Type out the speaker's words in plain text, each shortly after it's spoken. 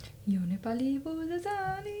यो नेपाली बोल्न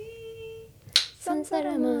जाने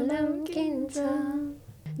संसारमा लम्किन्छ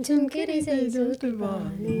झुम्केरै चाहिँ जोट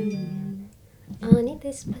बने अनि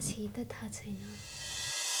त्यसपछि त थाहा छैन.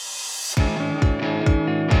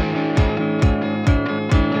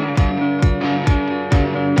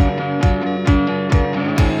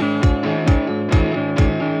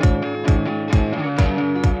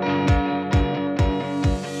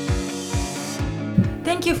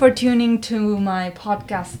 Thank you for tuning to my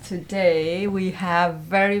podcast today. We have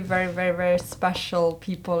very, very, very, very special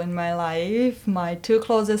people in my life. My two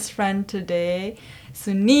closest friends today,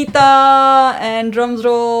 Sunita and drums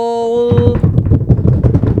roll,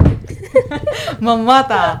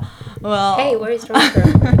 Mamata. Well, Hey, where is drums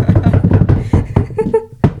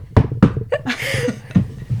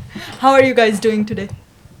how are you guys doing today?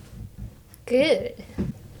 Good.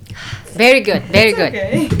 Very good, very good.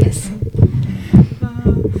 Okay. Yes.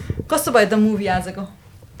 कस्तो भयो the movie आजको?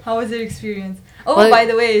 How was your experience? Oh, Well, by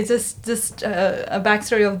the way, just a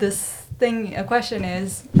backstory of this thing. A question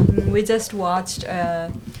is, we just watched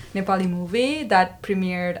a Nepali movie that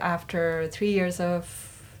premiered after 3 years of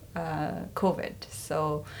COVID.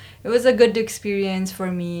 So it was a good experience for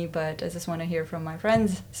me, but I just want to hear from my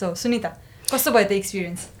friends. So Sunita, कस्तो भयो the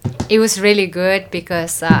experience? It was really good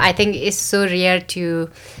because I think it's so rare to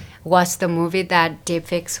watch the movie that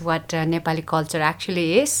depicts what Nepali culture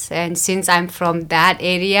actually is. And since I'm from that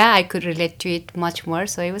area, I could relate to it much more.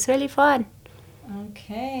 So it was really fun.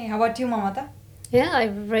 Okay, how about you, Mamata? Yeah, I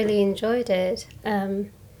really enjoyed it.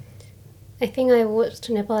 I think I watched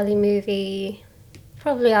a Nepali movie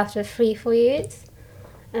probably after 3-4 years,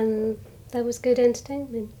 and that was good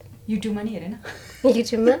entertainment. YouTube money, होइन?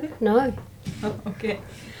 YouTube? No. Oh, okay.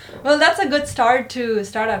 Well, that's a good start to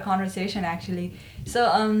start our conversation, actually. So,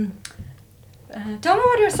 tell me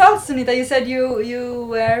about yourself, Sunita. You said you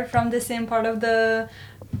were from the same part of the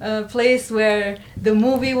place where the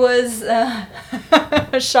movie was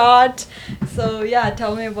shot. So, yeah,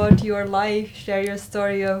 tell me about your life. Share your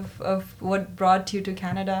story of what brought you to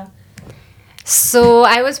Canada. So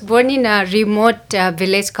I was born in a remote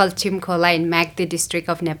village called Chimkhola in Magdi district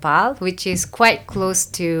of Nepal, which is quite close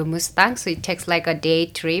to Mustang. So it takes like a day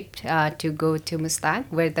trip to go to Mustang,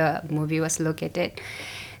 where the movie was located.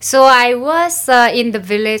 So I was in the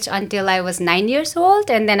village until I was 9 years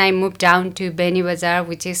old, and then I moved down to Beni Bazar,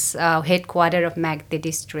 which is headquarters of Magdi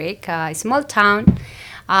district, a small town.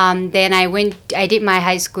 Then I did my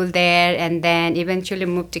high school there, and then eventually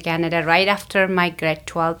moved to Canada right after my grade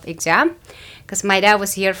 12 exam. Because my dad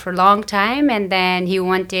was here for a long time, and then he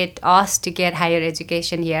wanted us to get higher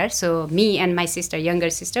education here. So me and my sister, younger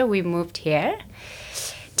sister, we moved here.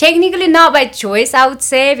 Technically not by choice, I would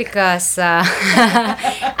say, because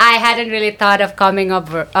I hadn't really thought of coming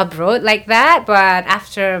abroad like that. But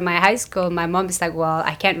after my high school, my mom is like, well,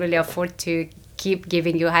 I can't really afford to keep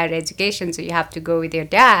giving you higher education, so you have to go with your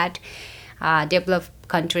dad. Developed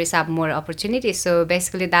countries have more opportunities. So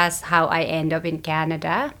basically that's how I end up in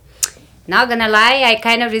Canada. Not gonna lie, I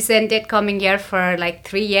kind of resented coming here for like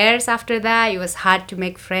 3 years after that. It was hard to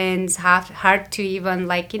make friends, hard to even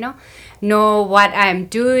know what I'm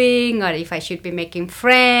doing or if I should be making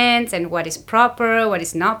friends and what is proper, what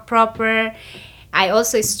is not proper. I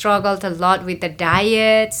also struggled a lot with the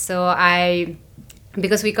diet. So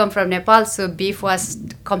because we come from Nepal, so beef was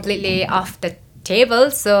completely off the table.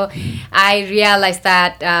 So I realized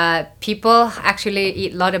that people actually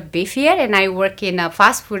eat a lot of beef here, and I work in a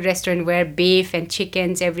fast food restaurant where beef and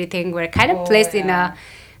chickens, everything were kind of placed in a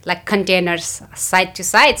like containers side to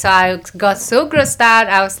side. So I got so grossed out.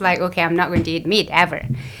 I was like, okay, I'm not going to eat meat ever.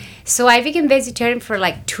 So I became vegetarian for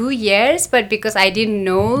like 2 years, but because I didn't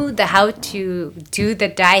know how to do the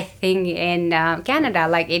diet thing in Canada,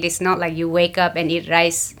 like it is not like you wake up and eat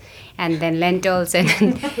rice and then lentils and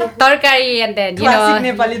tarkari and then Classic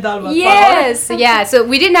Nepali dal bhat. Yes, yeah. So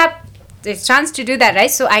we didn't have the chance to do that, right?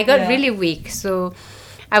 So I got really weak. So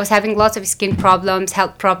I was having lots of skin problems,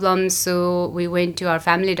 health problems. So we went to our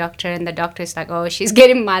family doctor, and the doctor is like, oh, she's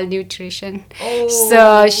getting malnutrition. Oh.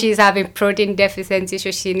 So she's having protein deficiency, so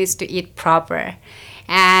she needs to eat proper.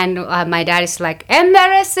 And my dad is like,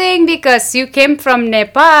 embarrassing, because you came from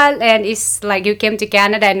Nepal and it's like you came to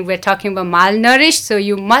Canada and we're talking about malnourished, so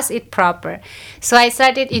you must eat proper. So I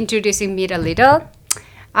started introducing meat a little.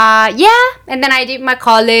 And then I did my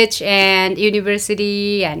college and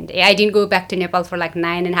university, and I didn't go back to Nepal for like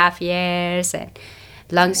 9.5 years. And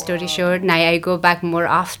long story short, now I go back more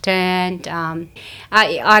often.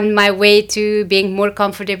 On my way to being more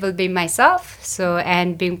comfortable being myself,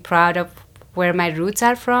 and being proud of where my roots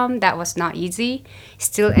are from. That was not easy.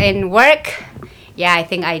 Still in work, I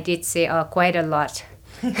think I did say quite a lot.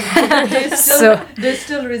 Do you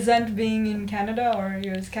still resent being in Canada, or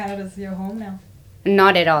Canada's your home now?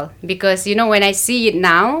 Not at all, because when I see it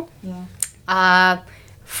now,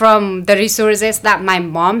 from the resources that my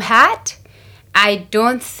mom had, I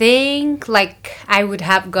don't think like I would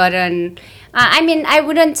have gotten. I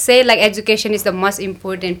wouldn't say like education is the most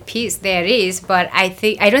important piece there is, but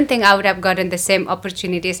I don't think I would have gotten the same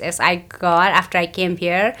opportunities as I got after I came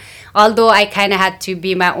here. Although I kind of had to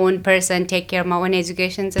be my own person, take care of my own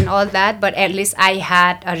educations and all that, but at least I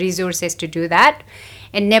had resources to do that.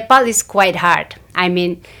 And Nepal is quite hard.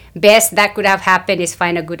 Best that could have happened is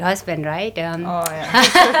find a good husband, right?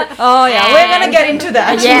 Oh yeah, we're gonna get into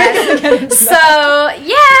that. Yes. So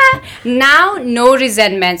yeah, now no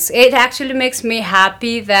resentments. It actually makes me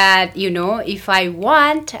happy that if I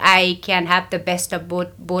want, I can have the best of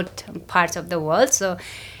both parts of the world. So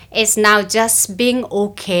it's now just being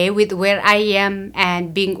okay with where I am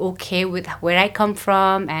and being okay with where I come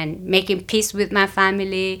from and making peace with my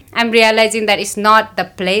family. I'm realizing that it's not the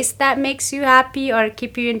place that makes you happy or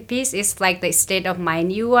keep you in peace. It's like the state of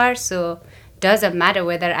mind you are. So doesn't matter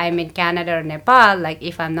whether I'm in Canada or Nepal. Like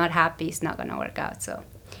if I'm not happy, it's not gonna work out. So.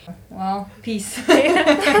 Well, peace.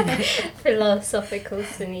 Philosophical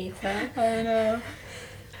Sunita. I know.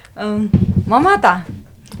 Mamata.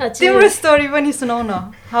 Timro story पनि सुनाऊ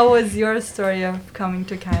न. How was your story of coming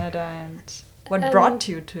to Canada and what brought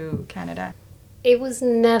you to Canada? It was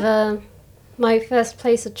never my first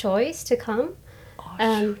place of choice to come.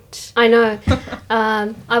 I know.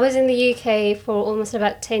 I was in the UK for almost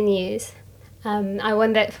about 10 years. I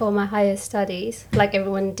went there for my higher studies, like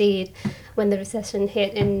everyone did when the recession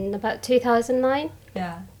hit in about 2009.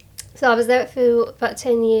 Yeah. So I was there for about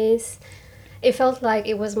 10 years. It felt like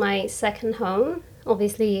it was my second home.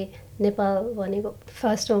 Obviously, Nepal was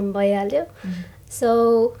first home bhayihalyo.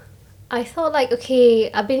 So I thought like,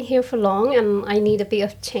 okay, I've been here for long and I need a bit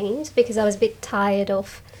of change because I was a bit tired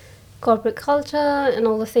of corporate culture and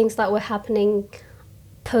all the things that were happening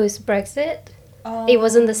post-Brexit. It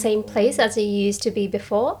wasn't the same place as it used to be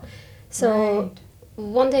before. So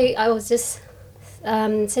one day I was just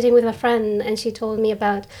sitting with my friend and she told me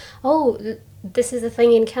about, this is the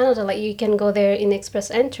thing in Canada, like you can go there in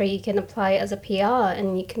express entry, you can apply as a PR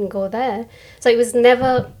and you can go there. So it was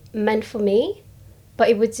never meant for me, but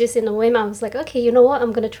it was just in a whim. I was like, okay, you know what,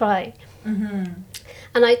 I'm going to try. And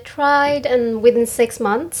I tried, and within 6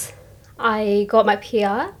 months, I got my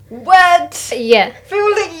PR. What? Yeah.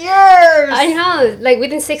 Feel like years! I know, like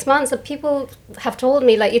within 6 months, the people have told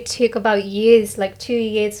me like it took about years, like 2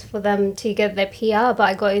 years for them to get their PR, but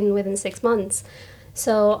I got in within 6 months.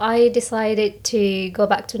 So I decided to go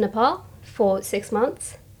back to Nepal for 6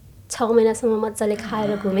 months. 6 महिनासम्म मजाले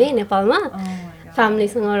खाएर घुमेँ नेपालमा,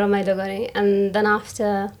 familyसँग रमाइलो गरेँ. And then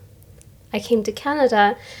after I came to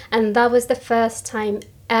Canada, and that was the first time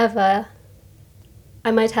ever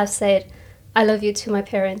I might have said I love you to my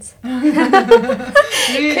parents.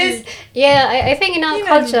 Because I think in our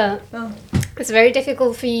culture it's very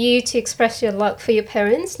difficult for you to express your love for your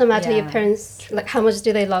parents, no matter your parents, like how much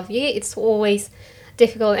do they love you. It's always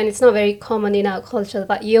difficult, and it's not very common in our culture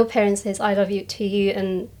that your parents says I love you to you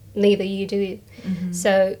and neither you do it.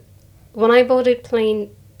 So when I boarded a plane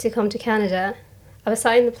to come to Canada, I was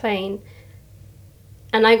sat in the plane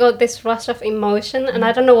and I got this rush of emotion, and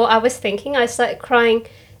I don't know what I was thinking. I started crying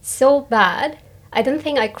so bad. I don't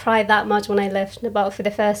think I cried that much when I left Nepal for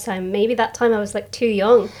the first time. Maybe that time I was like too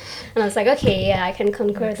young, and I was like, okay, yeah, I can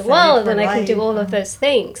conquer the world and I can do all of those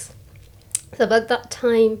things. So by that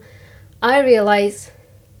time I realized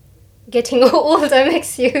getting older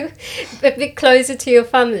makes you a bit closer to your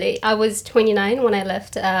family. I was 29 when I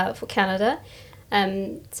left for Canada.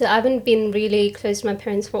 So I haven't been really close to my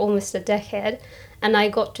parents for almost a decade. And I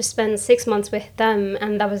got to spend 6 months with them,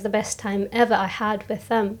 and that was the best time ever I had with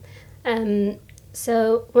them.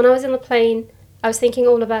 So when I was in the plane, I was thinking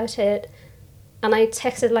all about it, and I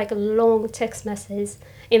texted like a long text message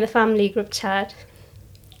in the family group chat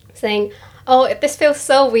saying, this feels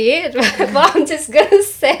so weird, but I'm just gonna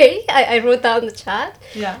say, I wrote that in the chat,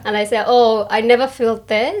 and I said, I never felt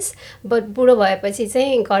this, but बुढो भएपछि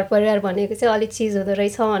चाहिँ घर परिवार भनेको चाहिँ अलिक चिज हुँदो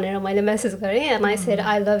रहेछ भनेर मैले मेसेज गरेँ, and I said,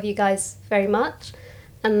 I love you guys very much,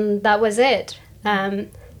 and that was it.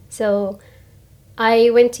 So I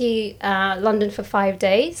went to London for 5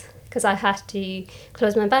 days because I had to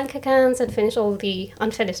close my bank accounts and finish all the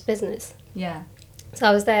unfinished business. So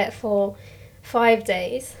I was there for 5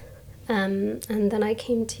 days. And then I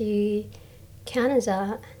came to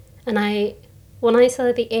Canada, and when I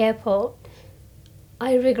saw the airport,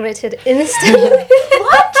 I regretted instantly.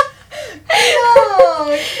 What?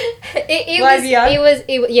 No.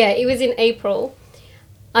 It was in April,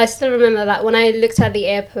 I still remember that when I looked at the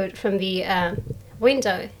airport from the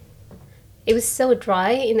window, it was so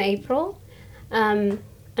dry in April, and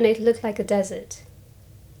it looked like a desert.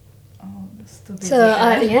 Oh, that's too busy. So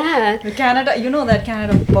yeah, The Canada, you know that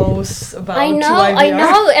Canada boasts about I know,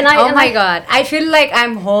 YVR. and I Oh and my I, god, I feel like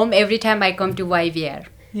I'm home every time I come to YVR.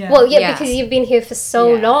 Yeah. Well, yeah, Yeah. because you've been here for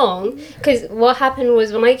so Yeah. long. Because what happened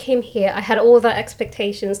was when I came here, I had all the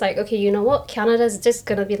expectations like, okay, you know what? Canada's just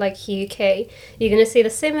going to be like UK. You're going to see the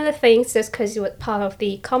similar things just because you were part of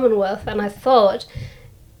the Commonwealth. And I thought,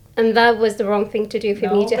 and that was the wrong thing to do for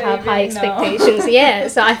me No, to have baby, high no. expectations. Yeah.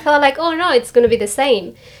 So I thought like, oh no, it's going to be the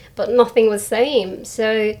same. But nothing was same.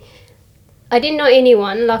 So I didn't know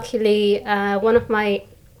anyone. Luckily, one of my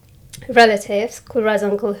relatives, Kura's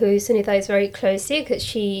uncle, who Sunita is very close to, because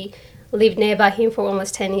she lived nearby him for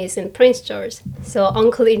almost 10 years in Prince George. So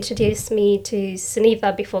uncle introduced me to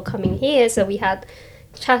Sunita before coming here, so we had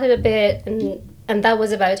chatted a bit, and that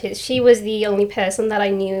was about it. She was the only person that I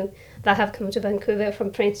knew that have come to Vancouver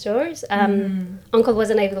from Prince George. Uncle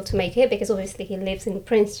wasn't able to make it because obviously he lives in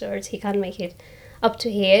Prince George. He can't make it up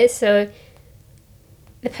to here. So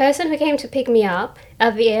the person who came to pick me up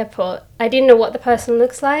at the airport, I didn't know what the person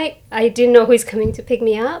looks like. I didn't know who's coming to pick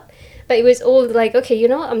me up. But it was all like, okay, you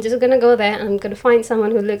know what? I'm just going to go there and I'm going to find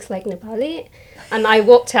someone who looks like Nepali. And I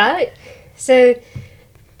walked out. So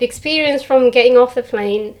the experience from getting off the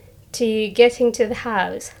plane to getting to the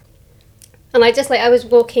house, and I was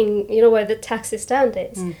walking, you know, where the taxi stand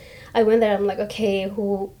is. I went there, I'm like, okay,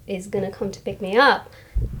 who is going to come to pick me up?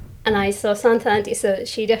 And I saw Santa Auntie, so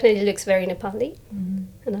she definitely looks very Nepali.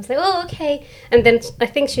 And I was like, oh, okay. And then I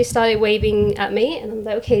think she started waving at me, and I'm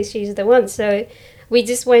like, okay, she's the one. So we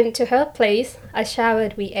just went to her place. I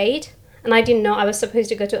showered, we ate, and I didn't know I was supposed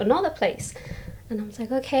to go to another place. And I was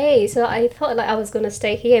like, okay. So I thought like I was going to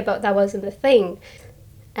stay here, but that wasn't the thing.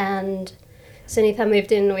 And Sunita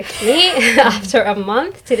moved in with me after a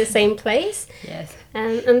month to the same place. Yes.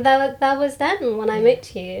 And that was then when I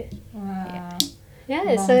met you. Wow. Yeah,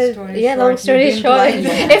 Long so story yeah, short, long you story didn't short. like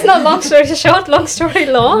it. It's not long story short, long story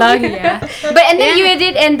long. Yeah. But and then Yeah. you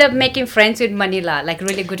did end up making friends with Manila, like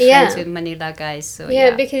really good Yeah. friends with Manila guys. So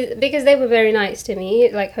Yeah, because they were very nice to me.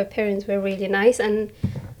 Like her parents were really nice, and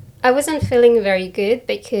I wasn't feeling very good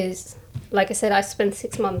because, like I said, I spent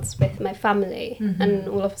 6 months with my family, and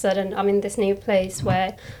all of a sudden I'm in this new place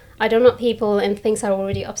where I don't know people, and things are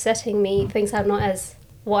already upsetting me. Things are not as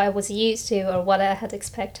what I was used to or what I had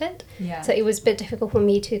expected. Yeah. So it was a bit difficult for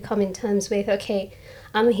me to come in terms with, okay,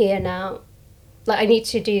 I'm here now. Like, I need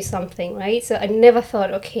to do something, right? So I never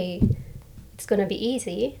thought, okay, it's going to be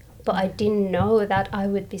easy. But I didn't know that I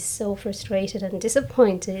would be so frustrated and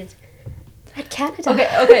disappointed at Canada.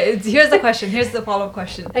 Okay. Here's the question. Here's the follow-up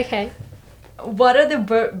question. Okay. What are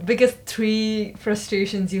the biggest 3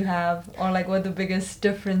 frustrations you have, or like what are the biggest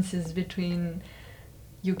differences between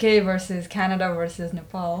UK versus Canada versus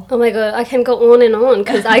Nepal? Oh my god, I can go on and on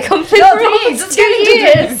because I completely No, forgot. please, just get into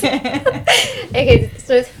years. it. Okay,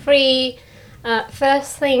 so 3.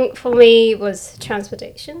 First thing for me was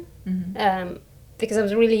transportation. Because I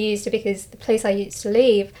was really used to, because the place I used to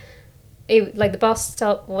live, like the bus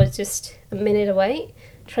stop was just a minute away,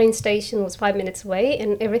 train station was 5 minutes away,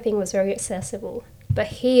 and everything was very accessible. But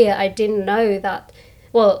here I didn't know that.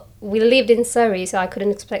 Well, we lived in Surrey, so I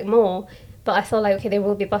couldn't expect more. But I thought like, okay, there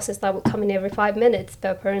will be buses that will come in every 5 minutes,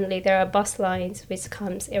 but apparently there are bus lines which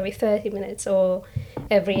comes every 30 minutes or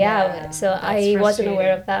every hour. So I wasn't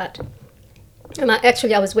aware of that. And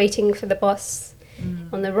I was waiting for the bus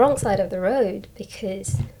on the wrong side of the road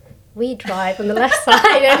because we drive on the left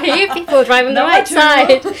side and you people drive on the right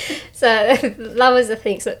side. So that was the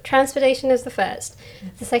thing. So transportation is the first.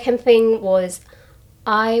 The second thing was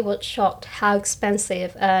I was shocked how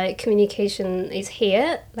expensive communication is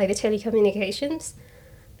here, like the telecommunications.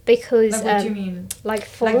 Because Like what do you mean? like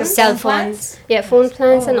Like the phones, cell plans? phones. yeah, phone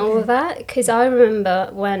plans and Oh, all okay. of that. Because I remember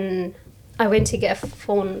when I went to get a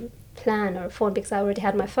phone plan or a phone because I already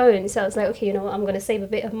had my phone. So I was like, okay, you know what, I'm going to save a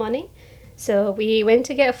bit of money. So we went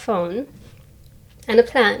to get a phone and a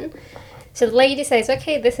plan. So the lady says,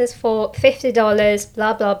 okay, this is for $50,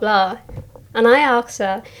 blah, blah, blah. And I asked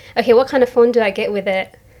her, okay, what kind of phone do I get with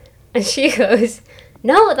it? And she goes,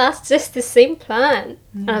 no, that's just the same plan.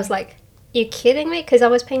 And I was like, you kidding me? Because I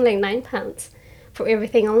was paying like £9 for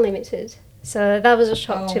everything unlimited. So that was a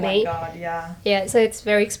shock to me. Oh my god, yeah. Yeah, so it's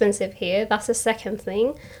very expensive here. That's the second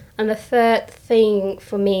thing. And the third thing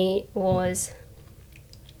for me was...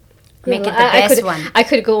 Make it the best one. I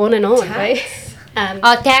could go on and on, right?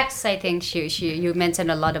 Tax, I think you mentioned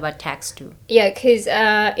a lot about tax too. Yeah, because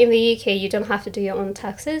in the UK you don't have to do your own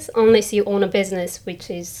taxes unless you own a business, which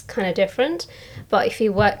is kind of different. But if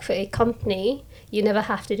you work for a company, you never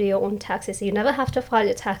have to do your own taxes. You never have to file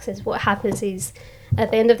your taxes. What happens is,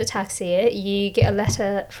 at the end of the tax year, you get a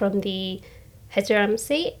letter from the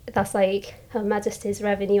HMRC. That's like Her Majesty's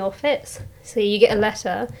Revenue Office. So you get a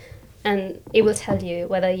letter, and it will tell you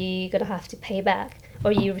whether you're gonna have to pay back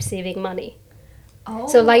or you're receiving money. Oh,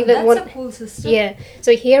 So like the that's one, a cool system. yeah.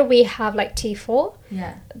 So here we have like T4.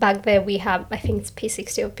 Yeah. Back there we have, I think it's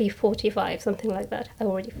P60 or P45, something like that. I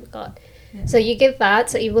already forgot. Yeah. So you get that,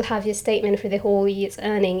 so you will have your statement for the whole year's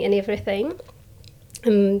earning and everything.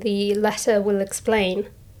 And the letter will explain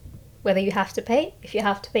whether you have to pay. If you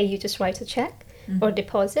have to pay, you just write a check or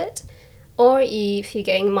deposit. Or if you're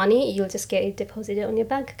getting money, you'll just get it deposited on your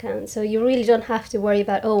bank account. So you really don't have to worry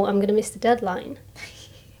about, oh, I'm going to miss the deadline.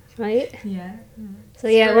 Right? Yeah. So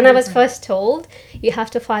yeah, when I was first told you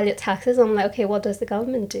have to file your taxes, I'm like, okay, what does the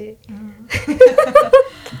government do?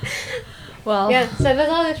 Well, Yeah, so there's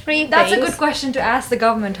all the three that's a things. good question to ask the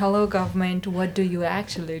government. Hello, government, what do you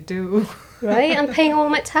actually do? Right? I'm paying all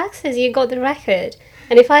my taxes. You got the record.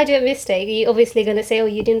 And if I do a mistake, you're obviously going to say, oh,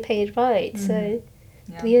 you didn't pay it right. So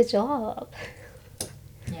Yeah. do your job.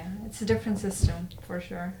 Yeah, it's a different system for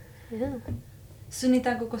sure. Yeah.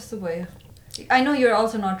 Sunita ko kasto bhayo? I know you're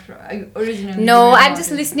also not originally. No, you were I'm not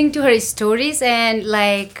just in- listening to her stories and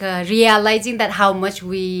like realizing that how much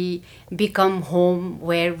we become home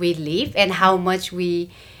where we live and how much we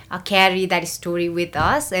carry that story with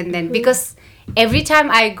us. And then because every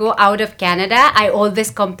time I go out of Canada, I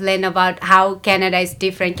always complain about how Canada is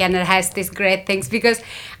different. Canada has these great things because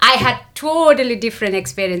I had totally different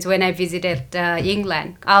experience when I visited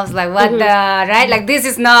England. I was like, what the, right? Like, this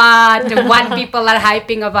is not what people are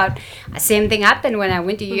hyping about. Same thing happened when I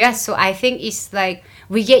went to US. So I think it's like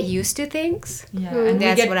we get used to things. Yeah, and we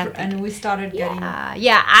That's get what I'm and we started getting.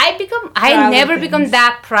 Yeah, I Proud never of become things.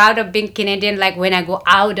 that proud of being Canadian like when I go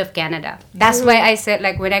out of Canada. That's why I said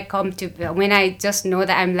like when I just know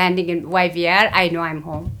that I'm landing in YVR, I know I'm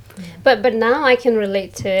home. But now I can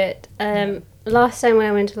relate to it. Last time when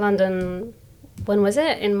I went to London, when was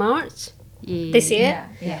it? In March? This year?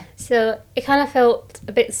 Yeah. So it kind of felt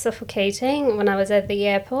a bit suffocating when I was at the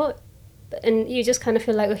airport. And you just kind of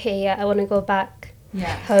feel like, okay, yeah, I want to go back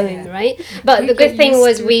Yeah. home, Yeah. right? But We the good get thing used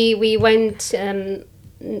was to- we went,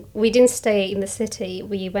 we didn't stay in the city.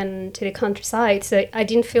 We went to the countryside. So I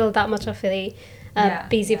didn't feel that much of a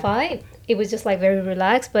busy vibe. It was just like very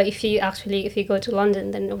relaxed. But if you go to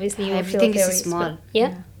London, then obviously you will feel Everything is very small.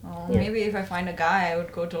 Yeah. Oh, Yeah. maybe if I find a guy, I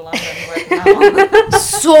would go to London right now.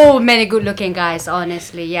 So many good-looking guys,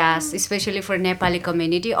 honestly. Yes, especially for Nepali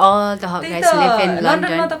community, all the hot guys live in London.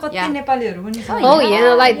 लन्डनमा त कति Yeah. नेपालीहरू पनि छ Oh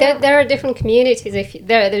yeah, like there are different communities.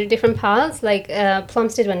 There are different paths. Like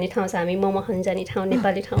Plumstead भन्ने ठाउँ छ हामी मोमो खान जाने ठाउँ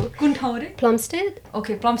नेपाली ठाउँ. कुन ठाउँ रे? Plumstead.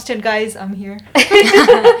 Okay, Plumstead guys, I'm here.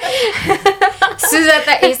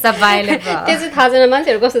 Sujata is available. त्यो चाहिँ थाहा छैन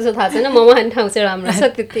मान्छेहरू कस्तो छ थाहा छैन मोमो खाने ठाउँ चाहिँ राम्रो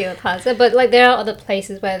छ त्यति हो थाहा छ. But like there are other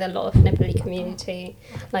places where there are a lot of Nepali community,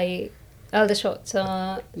 like Aldershot छ.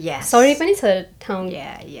 Yes. Surrey पनि छ ठाउँ.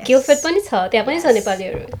 Yeah, yes. Guildford पनि छ. त्यहाँ पनि छ Yes.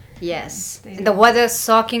 नेपालीहरू. Yes. The other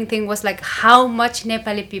shocking thing was like how much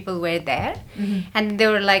Nepali people were there. And they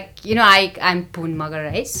were like, I'm Pun Magar,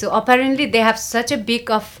 right? So apparently they have such a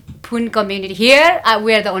big of Pun community. Here,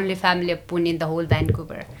 we are the only family of Pun in the whole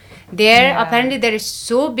Vancouver. There, apparently there is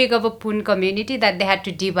so big of a Pun community that they had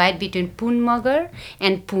to divide between Pun Magar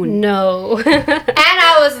and Pun. No. And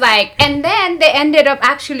I was like, and then they ended up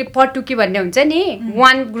actually Portuki भन्ने हुन्छ नि.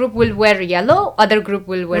 One group will wear yellow, other group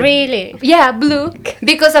will wear Really? yeah, blue,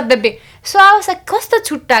 because of the big. So I was like, कस्तो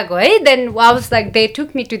छुट्टाको है? Then I was like, they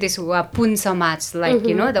took me to this Pun Samaj, like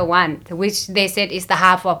the one which they said is the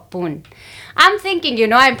half of Pun. I'm thinking,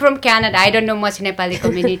 I'm from Canada. I don't know much Nepali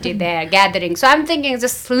community there gathering. So I'm thinking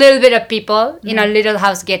just a little bit of people in a little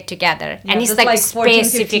house get together. Yeah, And it's just like, like 14, 15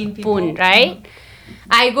 specific people. Pun, right?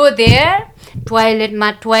 I go there,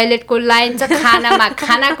 टोयलेटको line छ,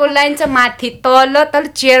 खानाको line छ, माथि तल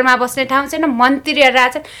चेयरमा बस्ने ठाउँ छैन, मन्त्रीहरू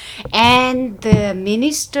आछन्. And the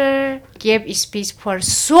minister gave speech for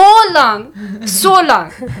so long.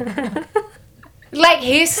 Like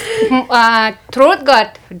his throat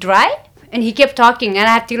got dry and he kept talking and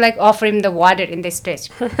I had to like offer him the water in the stage.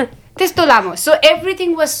 त्यस्तो लामो. So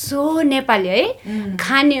everything was so Nepali है.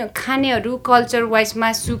 खानेहरू culture wise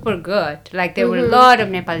मा super good. Like there were a lot of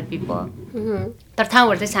Nepali people. तर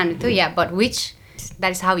ठाउँहरू चाहिँ सानो थियो. Yeah, but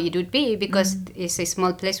that is how it would be because it's a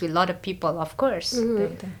small place with a lot of people, of course.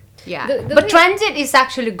 Yeah, The but way- transit is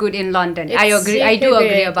actually good in London. I It's agree. I do super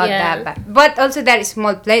agree good, about yeah. that. But also that is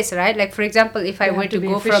small place, right? Like for example, if I You were have to be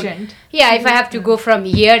go efficient. from if I have to go from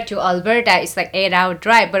here to Alberta, it's like 8-hour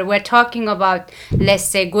drive. But we're talking about, let's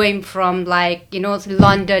say, going from like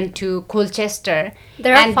London to Colchester,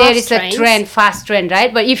 There are and there is fast a fast train,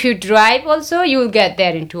 right? But if you drive, also you will get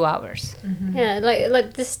there in 2 hours. Yeah,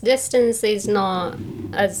 like this distance is not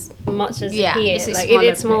as much as Yeah, here. it's a Like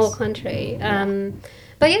smaller it's small place. country.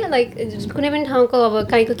 But yeah, like कुनै पनि ठाउँको अब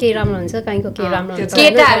कहीँको के राम्रो हुन्छ कहीँको के राम्रो हुन्छ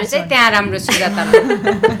केटाहरू चाहिँ त्यहाँ राम्रो सुजातामा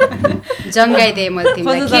जङ्गाइदिएँ मैले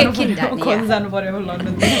तिमीलाई के किन जाने खोज्नु जानु पर्यो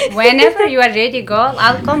London whenever you are ready girl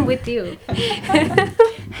I'll come with you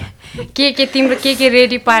के तिम्रो के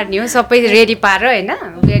रेडी पार्ने हो सबै रेडी पार हैन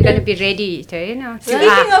we are going to be ready हैन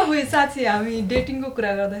Speaking of which, साथी हामी डेटिङको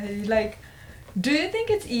कुरा गर्दाखेरि like do you think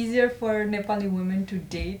it's easier for Nepali women to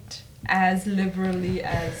date as liberally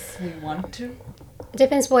as we want to? It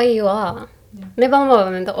depends where you are. Yeah. नेपालमा भयो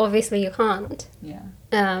भने त obviously you can't.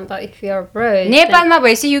 Yeah. But if you're abroad, नेपालमा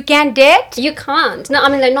भएपछि you can date you can't. No, I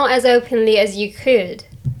mean like not as openly as you could.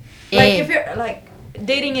 Like if you're like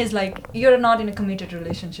dating is like you're not in a committed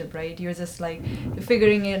relationship, right? You're just like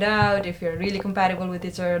figuring it out if you're really compatible with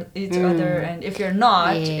each other, and if you're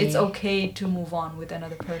not, it's okay to move on with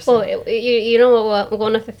another person. Well, you know what?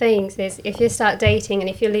 One of the things is if you start dating and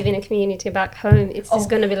if you live in a community back home, it's just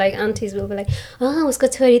going to be like aunties will be like, oh, उसको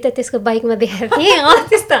छोरी त त्यसको बाइकमा देखेको थिएँ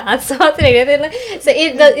त्यस्तो हात समातेर so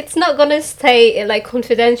it's not going to stay like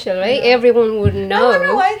confidential, right? Yeah. Everyone would know. I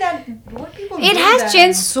wonder why what people it do has that.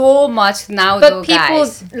 changed so much now But though people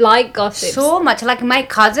guys like gossip. so much like my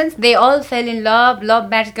cousins they all fell in love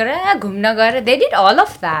match गरेर घुम्न गएर they did all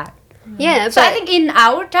of that. Yeah, So but I think in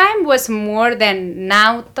our time was more than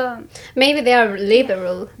now. maybe they are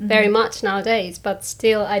liberal very much nowadays, but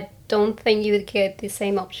still I don't think you would get the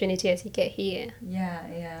same opportunity as you get here,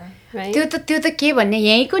 Yeah. right? त्यो त के भन्ने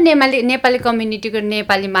यहीँको नेपाली कम्युनिटीको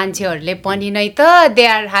नेपाली मान्छेहरूले पनि नै त they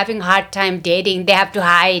are having hard time dating. They have to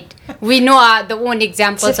hide. We know the own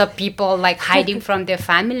examples of people like hiding from their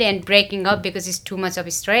family and breaking up because it's too much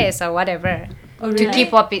of stress or whatever Oh, to really?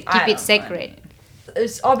 keep I it don't know. secret.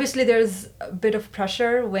 It's obviously there's a bit of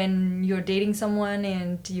pressure when you're dating someone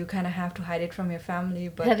and you kind of have to hide it from your family,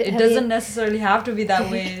 but Have it you- doesn't necessarily have to be that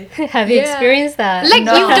way. Have you Yeah. experienced that? Like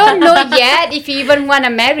No. you don't know yet if you even want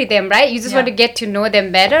to marry them, right? You just Yeah. want to get to know them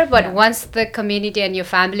better. But Yeah. once the community and your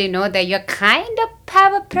family know that you kind of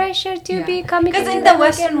have a pressure to be committed. Because in to the get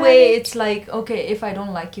Western way, married. it's like, okay, if I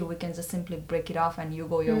don't like you, we can just simply break it off and you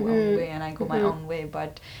go your own way and I go my own way.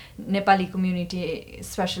 But Nepali community,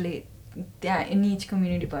 especially in each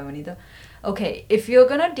community, okay, if you're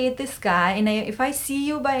gonna date this guy and if I see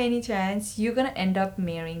you by any chance, you're gonna end up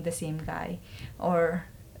marrying the same guy or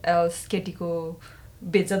else ketiko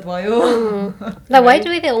बेज्जत भयो. Like, why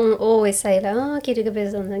do they always say like, oh, केटीको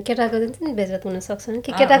बेइज्जत हुन्छ केटाको चाहिँ बेइज्जत हुन सक्छ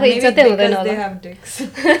कि केटाको Maybe इज्जतै हुँदैन because they होला have dicks.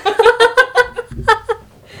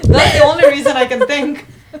 That's the only reason I can think.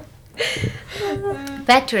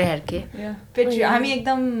 Patriarchy. Yeah. हामी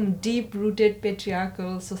एकदम deep rooted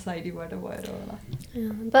patriarchal society बाट भएर होला.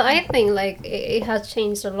 Yeah, but I think like it has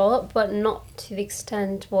changed a lot, but not to the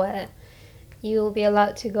extent where you'll be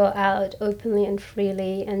allowed to go out openly and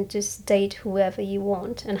freely and just date whoever you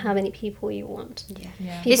want and how many people you want. Yeah.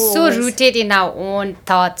 People It's so always- rooted in our own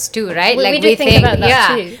thoughts too, right? We like do think about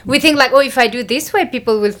that too. we think like, oh, if I do this way,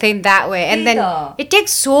 people will think that way, and then Yeah. it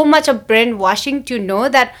takes so much of brainwashing to know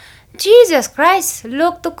that. Jesus Christ,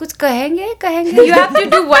 लोग तो कुछ कहेंगे. You have to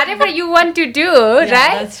do whatever you want to do, Yeah,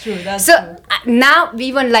 right? that's true. That's So true. now,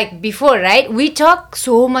 even like before, right? We talk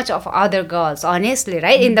so much of other girls, honestly,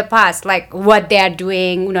 right? In the past, like what they are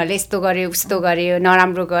doing, उनीहरूले यस्तो गर्यो, उस्तो गर्यो,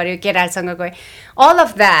 नराम्रो गर्यो, केटाहरूसँग गयो, all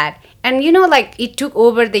of that. And you know, like it took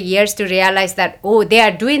over the years to realize that, oh, they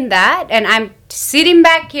are doing that, and I'm sitting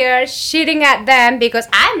back here shitting at them because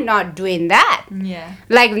I'm not doing that. Yeah.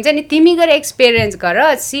 Like हुन्छ नि तिमी गएर experience गर,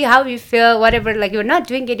 see how you feel, whatever, like you're not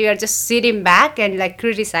doing it, you are just sitting back and like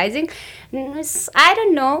criticizing. I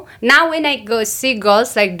don't know. Now when I go see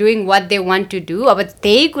girls like doing what they want to do, अब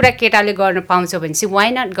त्यही कुरा केटाले गर्न पाउँछ भने चाहिँ why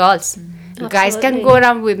not girls? Guys can Absolutely. go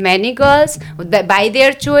around with many girls by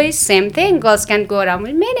their choice. Same thing, girls can go around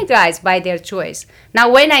with many guys by their choice. Now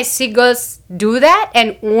when I see girls do that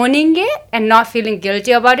and owning it and not feeling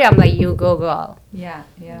guilty about it, I'm like, you go girl. Yeah.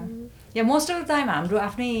 Yeah, most of the time हाम्रो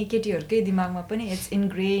आफ्नै केटीहरुकै दिमागमा पनि it's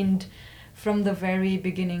ingrained from the very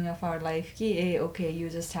beginning of our life कि okay, you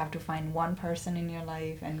just have to find one person in your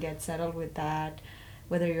life and get settled with that,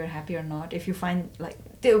 whether you're happy or not. If you find like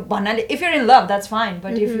if you're in love, that's fine,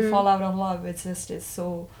 but if you fall out of love, it's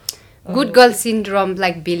so good girl syndrome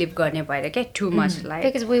like believe गर्ने भएर क्या too much like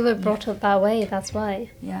Because we were brought up that way, that's why.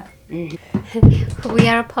 Yeah. We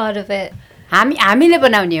are a part of it. हामीले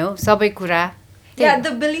बनाउने हो सबै कुरा Yeah,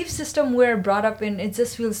 the belief system we're brought up in, it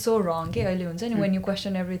just feels so wrong. Okay, when you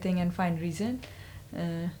question everything and find reason,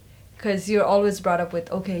 because you're always brought up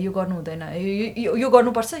with, okay, you garnu hudaina, you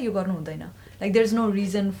garnu parcha, you garnu hudaina. Like there's no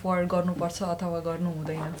reason for garnu parcha athawa garnu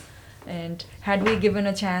hudaina. And had we given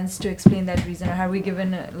a chance to explain that reason, or had we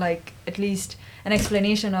given like at least an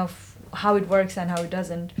explanation of how it works and how it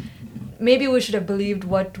doesn't, maybe we should have believed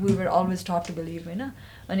what we were always taught to believe, you know.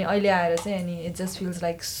 And it just feels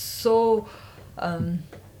like so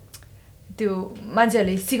त्यो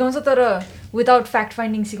मान्छेहरूले सिकाउँछ तर without fact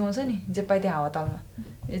finding सिकाउँछ नि जे पाइ त्यो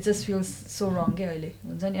हावातालमा it just फिल्स सो रङ के अहिले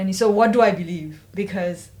हुन्छ नि अनि सो what do I believe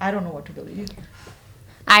because I don't know what to believe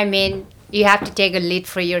I mean, you have to take a lead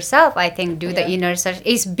for yourself. I think do the inner search.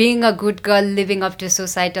 Is being a good girl living up to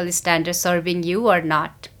societal standards serving you or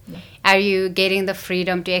not? Yeah. Are you getting the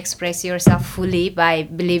freedom to express yourself fully by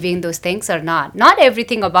believing those things or not? Not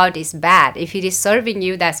everything about is bad. If it is serving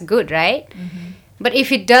you, that's good, right? Mm-hmm. But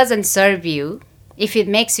if it doesn't serve you, if it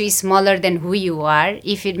makes you smaller than who you are,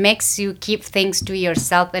 if it makes you keep things to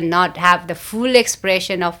yourself and not have the full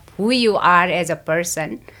expression of who you are as a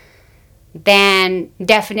person, then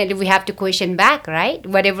definitely we have to question back, right?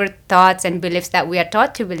 Whatever thoughts and beliefs that we are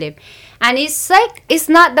taught to believe. And it's like, it's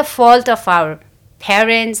not the fault of our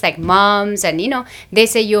parents, like moms, and they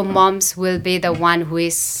say your moms will be the one who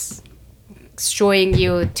is showing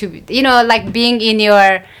you to, like being in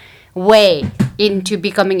your way into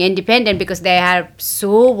becoming independent, because they are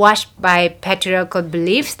so washed by patriarchal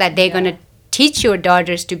beliefs that they're going to teach your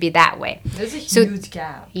daughters to be that way. There's a huge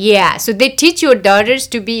gap. Yeah, so they teach your daughters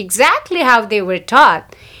to be exactly how they were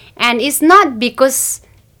taught. And it's not because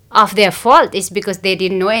of their fault, it's because they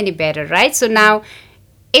didn't know any better, right? So now,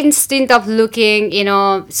 instead of looking,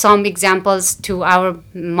 some examples to our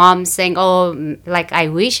mom saying, oh, like, I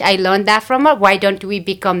wish I learned that from her. Why don't we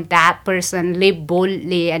become that person, live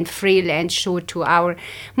boldly and freely and show to our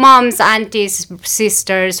moms, aunties,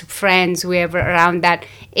 sisters, friends, whoever around that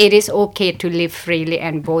it is okay to live freely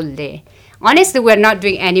and boldly. Honestly, we're not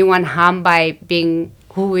doing anyone harm by being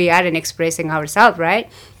who we are and expressing ourselves, right?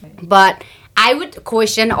 But I would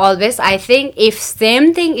question always, I think if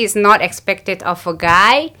same thing is not expected of a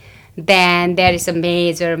guy, then there is a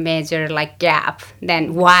major like gap.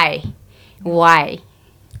 Then why?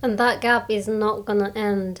 And that gap is not gonna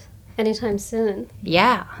end anytime soon.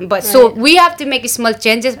 Yeah, but so we have to make small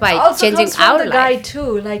changes by also changing comes from our the life. guy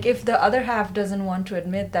too. Like if the other half doesn't want to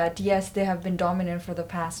admit that yes, they have been dominant for the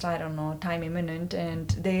past, I don't know, time imminent, and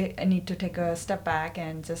they need to take a step back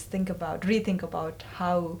and just rethink about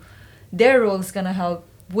how their role is gonna help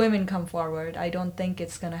women come forward. I don't think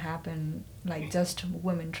it's gonna happen like just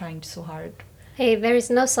women trying so hard. Hey, there is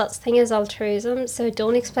no such thing as altruism, so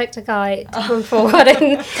don't expect a guy to come forward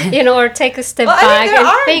and, or take a step back. I think there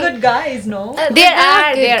are think, good guys, no? There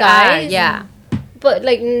are good guys, yeah. But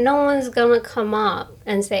like no one's gonna come up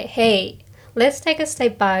and say, hey, let's take a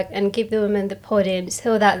step back and give the women the podium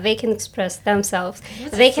so that they can express themselves.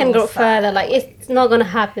 They can go further. Like it's not gonna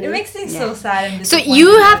happen. It makes things so sad and so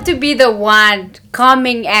you have to be the one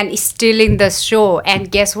coming and stealing the show,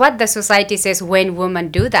 and guess what the society says when women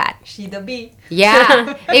do that? She the bee.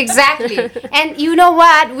 Yeah, exactly. And you know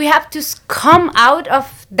what? We have to come out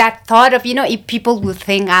of that thought of, if people will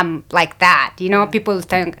think I'm like that, people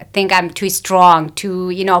think I'm too strong, too,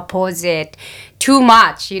 oppose it, too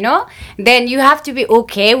much, then you have to be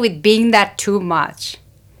okay with being that too much.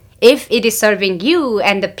 If it is serving you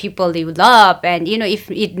and the people you love, and,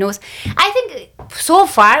 if it knows. I think so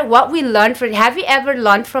far what we learned from, have you ever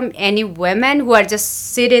learned from any women who are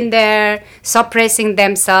just sitting there suppressing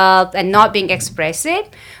themselves and not being expressive?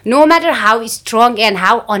 No matter how strong and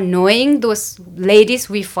how annoying those ladies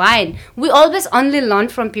we find, we always only learn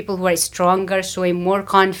from people who are stronger, showing more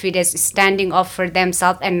confidence, standing up for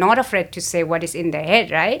themselves and not afraid to say what is in their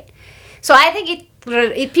head, right? So I think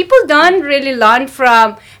if people don't really learn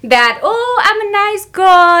from that, oh, I'm a nice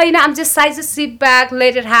girl, I'm just I just sit back,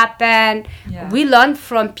 let it happen. Yeah. We learn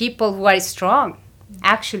from people who are strong,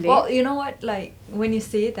 actually. Well, you know what? Like when you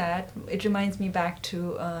say that, it reminds me back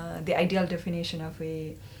to the ideal definition of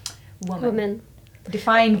a woman.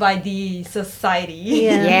 Defined by the society.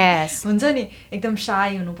 Yeah. Yes. हुन्छ नि एकदम shy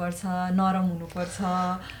हुनुपर्छ, नरम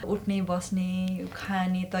हुनुपर्छ, उठ्ने बस्ने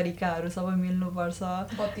खाने तरिकाहरू सबै मिल्नुपर्छ,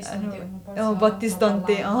 32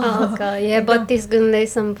 दन्ते 32 गुणले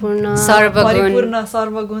सम्पूर्ण परिपूर्ण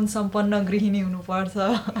सर्वगुण सम्पन्न गृहिणी हुनुपर्छ.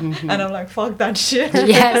 And I'm like, fuck that shit.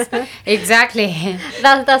 Yes, exactly.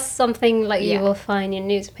 That's something like you will find in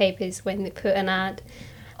newspapers when they put an ad.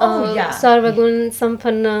 सर्वगुण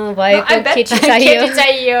सम्पन्न भएको I bet केटी you-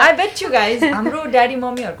 चाहियो I bet you guys, हाम्रो daddy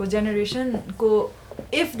मम्मीहरूको generationको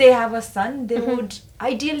if they have a son, they would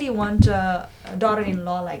ideally want a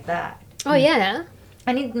daughter-in-law like that. Oh yeah.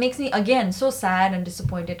 And it makes me again so sad and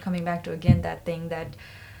disappointed, coming back to again that thing that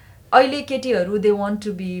अहिले केटीहरू, they want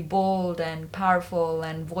to be bold and powerful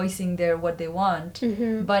and voicing their what they want,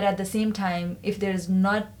 but at the same time, if there's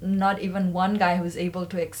not even one guy who's able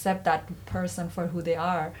to accept that person for who they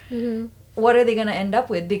are, what are they going to end up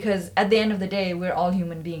with? Because at the end of the day, we're all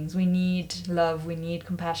human beings. We need love, we need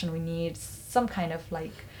compassion, we need some kind of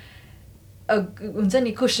like a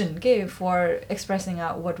cushion for expressing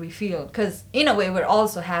out what we feel, because in a way we're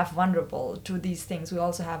also half vulnerable to these things. We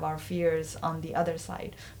also have our fears on the other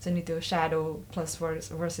side. So ni त्यो shadow plus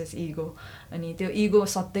versus ego, अनि त्यो ego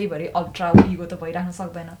सधैँभरि ultra ego त भइराख्न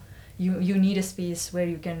सक्दैन. You need a space where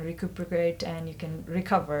you can recuperate and you can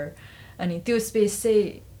recover. अनि त्यो space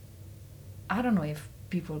चाहिँ I don't know if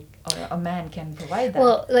people or a man can provide that.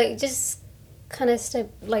 Well, like just kind of step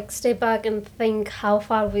back and think how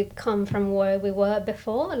far we've come from where we were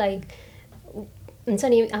before. Like हुन्छ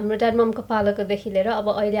नि हाम्रो dad ममको पालोकोदेखि लिएर अब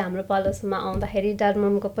अहिले हाम्रो पालोसम्म आउँदाखेरि dad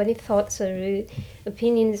ममको पनि थट्सहरू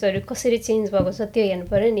ओपिनियन्सहरू कसरी चेन्ज भएको छ त्यो हेर्नु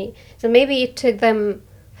पऱ्यो नि. So maybe it took them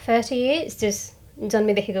 30 years just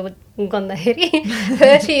जन्मेदेखिको गन्दाखेरि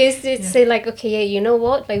 30 years to say like, okay, yeah, you know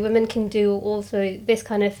what, like women can do also this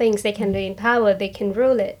kind of things. They can be in power, they can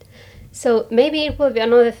rule it. So maybe it will be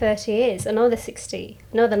another 30 years, another 60,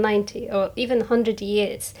 another 90, or even 100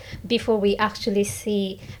 years before we actually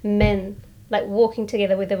see men like walking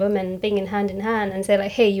together with a woman, being in hand, and say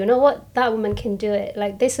like, hey, you know what, that woman can do it.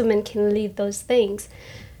 Like this woman can lead those things.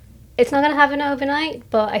 It's not gonna happen overnight,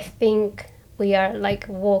 but I think we are like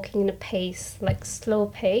walking in a pace, like slow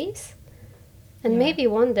pace, and maybe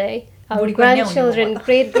one day our grandchildren,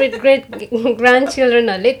 great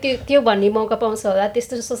grandchildrenहरूले त्यो भन्ने मौका पाउँछ होला,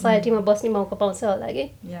 त्यस्तो सोसाइटीमा बस्ने मौका पाउँछ होला कि.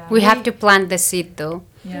 We have to plant the seed though.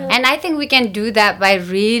 And I think we can do that by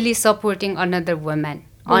really supporting another woman.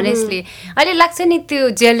 Honestly, अहिले लाग्छ नि त्यो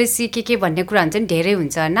jealousy के भन्ने कुरा हुन्छ नि धेरै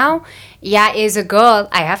हुन्छ. Now, yeah, as a girl,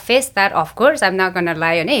 I have faced that, of course. I'm not gonna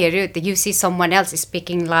lie. You see someone else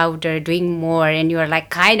speaking louder, doing more, and you're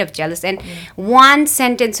like kind of jealous. And one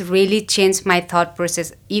sentence really changed my thought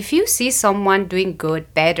process. If you see someone doing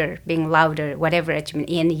good, better, being louder, whatever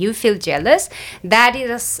achievement, and you feel jealous, that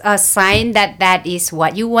is a sign that that is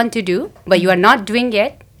what you want to do, but you are not doing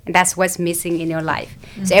it. That's what's missing in your life.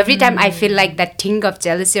 So every time I feel like that ting of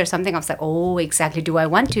jealousy or something, I was like, oh, exactly. Do I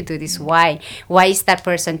want to do this? Why? Why is that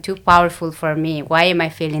person too powerful for me? Why am I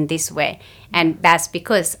feeling this way? And that's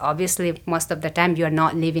because obviously most of the time you're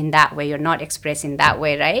not living that way. You're not expressing that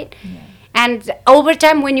way, right? And over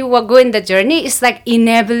time when you go in the journey, it's like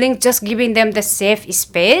enabling, just giving them the safe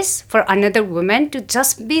space for another woman to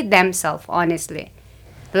just be themselves, honestly.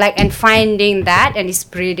 Like, and finding that and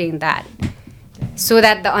spreading that. So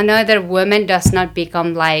that the another woman does not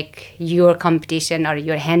become like your competition or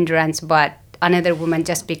your hindrance, but another woman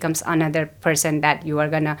just becomes another person that you are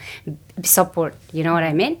gonna support, you know what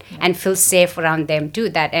I mean? And feel safe around them too,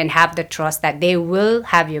 that and have the trust that they will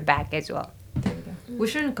have your back as well. There we go. We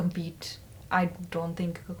shouldn't compete. I don't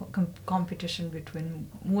think competition between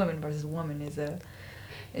women versus women is a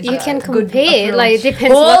you can compare, like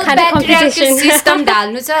depends what kind of competition. System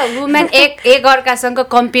डाल्नु छ. Women एक अर्कासँग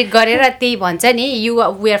compete गरेर त्यही भन्छ नि,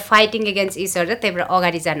 we are fighting against each other, त्यही भएर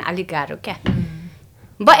अगाडि जान अलिक गाह्रो क्या.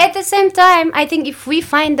 But at the same time, I think if we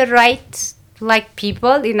find the right like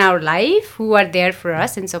people in our life who are there for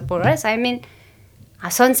us and support us, I mean,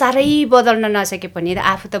 संसारै बदल्न नसके पनि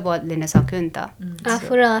आफू त बदलिन सक्यो नि त.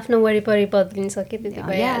 आफू र आफ्नो वरिपरि बदलिन सक्यो त्यति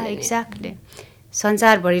भयो. Yeah, exactly.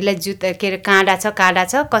 संसारभरिलाई जुत्ता के अरे काँडा छ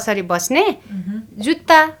कसरी बस्ने,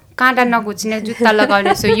 जुत्ता काँडा नघुच्ने जुत्ता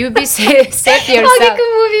लगाउने. So you be safe yourself. अघिको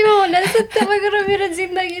मुभीमा होला जस्तो तपाईको र मेरो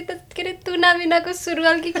जिन्दगी त के अरे तुनामिनाको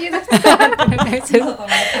सुरुवाल के जस्तो.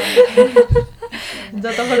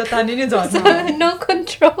 जताबाट तानी नै झर्छ. No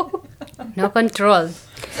control.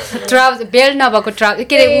 ट्राउजर बेल्ट नभएको ट्राउजर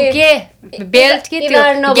के अरे के बेल्ट के त्यो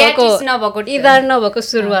इदार नभएको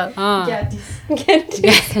सुरुवाल.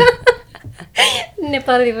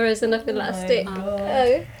 Nepali version of elastic.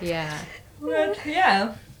 Yeah. But yeah.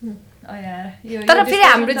 Oh yeah. तर फेरि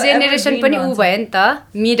हाम्रो जेनेरेसन पनि उ भयो नि त,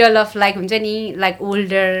 मिडल अफ लाइक हुन्छ नि, लाइक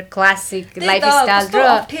ओल्डर क्लासिक लाइफस्टाइल र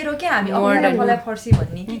अप्ठ्यारो के हामी मलाई फर्सी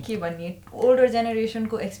भन्ने के भन्ने ओल्डर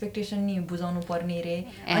जेनेरेसनको एक्सपेक्टेसन नि बुझाउनु पर्ने रे.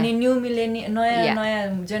 अनि न्यू मिलेनियम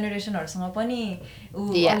नयाँ जेनेरेसनहरुसँग पनि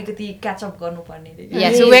अलिकति क्याच अप गर्नु पर्ने रे.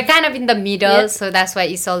 Yeah, so we're kind of in the middle, so that's why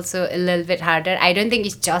it's also a little bit harder. I don't think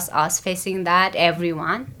it's just us facing that,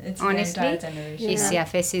 everyone. It's honestly. the entire generation. It's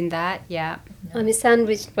facing that, yeah. हामी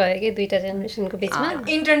sandwich भयो कि दुईटा जेनेरेसनको बिचमा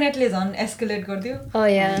इन्टरनेटले झन् escalate गरिदियो Oh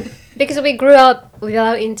yeah, because we grew up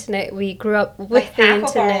without internet. We grew up with the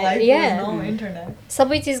internet. Yeah. No internet.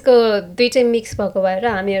 सबै चिजको दुईटै मिक्स भएको भएर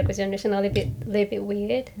हामीहरूको generation a little bit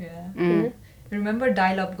weird. Yeah. Remember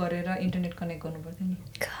dial up गरेर इन्टरनेट कनेक्ट गर्नु पर्थ्यो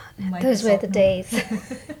नि Those were the days.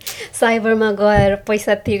 साइबरमा गएर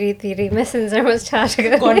पैसा तिरी मेसेन्जरमा चार्ज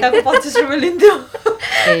गरेर घन्टाको 25 रुपैयाँ लिन्थ्यो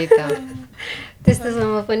त्यही त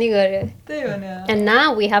त्यस्तोसम्म पनि गर्यो. त्यही हो नि And now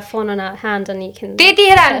we have phone on our hand and you can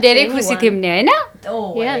त्यतिखेर हामी chat धेरै to खुसी anyone. थियौँ नि हैन Oh,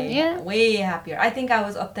 Yeah, way, yeah. way happier. I think I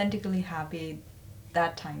was authentically happy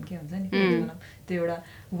that time. के हुन्छ नि त्यो एउटा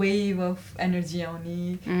wave of energy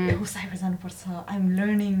आउने हो साइबर जानुपर्छ. I'm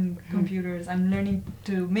learning computers. I'm learning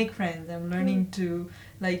to make friends. I'm learning to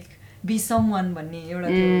like be someone भन्ने एउटा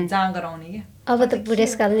त्यो जाँगर आउने के अब त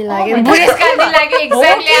बुढेसकाल नि लाग्यो. बुढेसकाल नि लाग्यो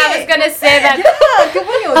exactly I was gonna say that त्यो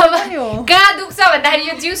पनि हो त्यो पनि हो कहाँ दुख्छ भन्दाखेरि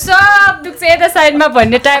यो जिउ सब दुख्छ यता साइडमा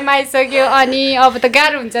भन्ने टाइम आइसक्यो अनि अब त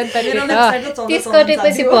गाह्रो हुन्छ नि त तिस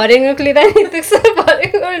कटेपछि भरेङ उक्लिँदा नि दुख्छ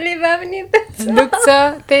भरेङ उक्लिँदा पनि दुख्छ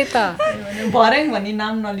त्यही त भरेङ भन्ने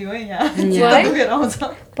नाम नलियो है यहाँ चित्त दुखेर आउँछ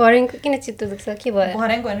भरेङको किन चित्त दुख्छ के भयो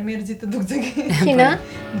भरेङ भने मेरो चित्त दुख्छ कि किन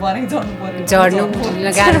भरेङ झर्नु पर्यो झर्नु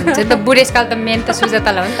गाह्रो हुन्छ नि त बुढेसकाल त मेन त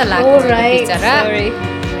सुजातालाई हो नि त लाग्छ right, बिचरा sorry.